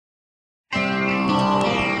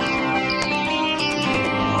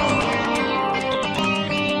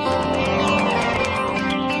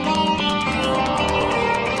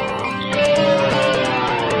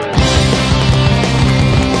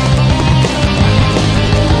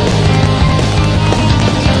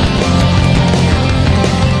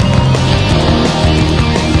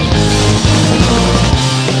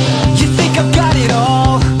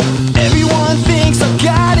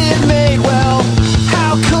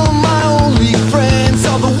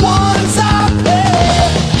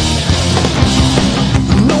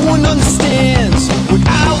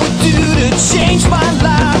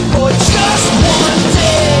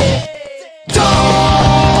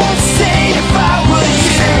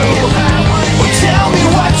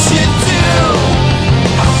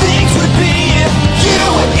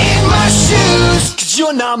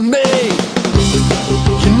you're not me.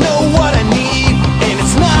 You know what I need, and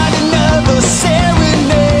it's not another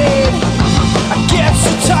serenade. I get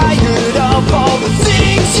so tired of all the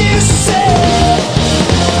things you say.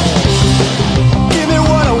 Give me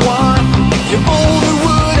what I want. If you only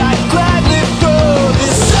would, I'd gladly throw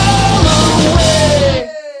this all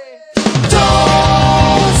away.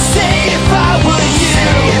 Don't say if I were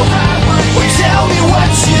you, or tell me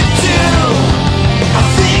what you do. How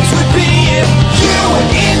things would be if you were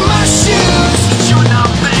in my shoes. You're not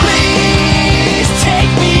me. Please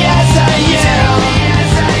take me as I am.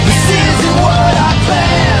 This isn't what I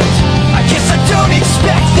planned. I guess I don't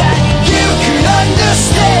expect that you could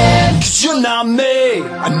understand. 'Cause you're not me.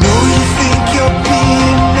 I know you think you're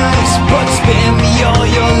being nice, but spare me all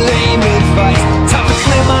your lame advice. Time to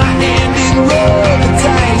clear my hand and roll the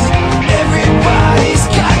dice. Everybody's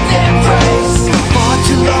got their price. For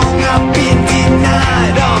too long I've been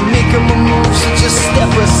denied. I'm making my moves, so just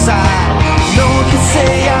step aside. No one can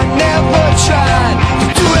say I never tried to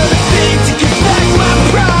do everything to get back my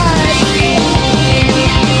pride.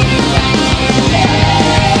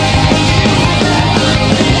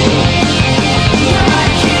 Why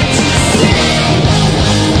can't you see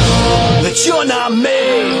that you're not me?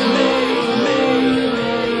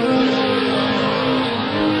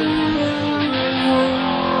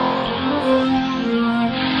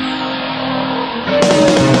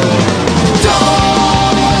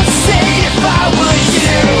 Don't say if I were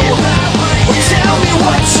you, or tell me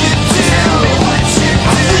what you do.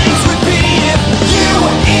 How things would be if you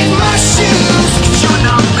were in my shoes. 'Cause you're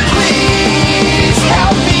not me. Please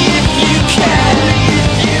help me if you can.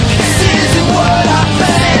 This isn't what I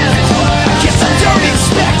planned. I guess I don't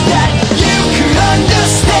expect that you could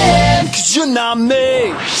understand. 'Cause you're not me.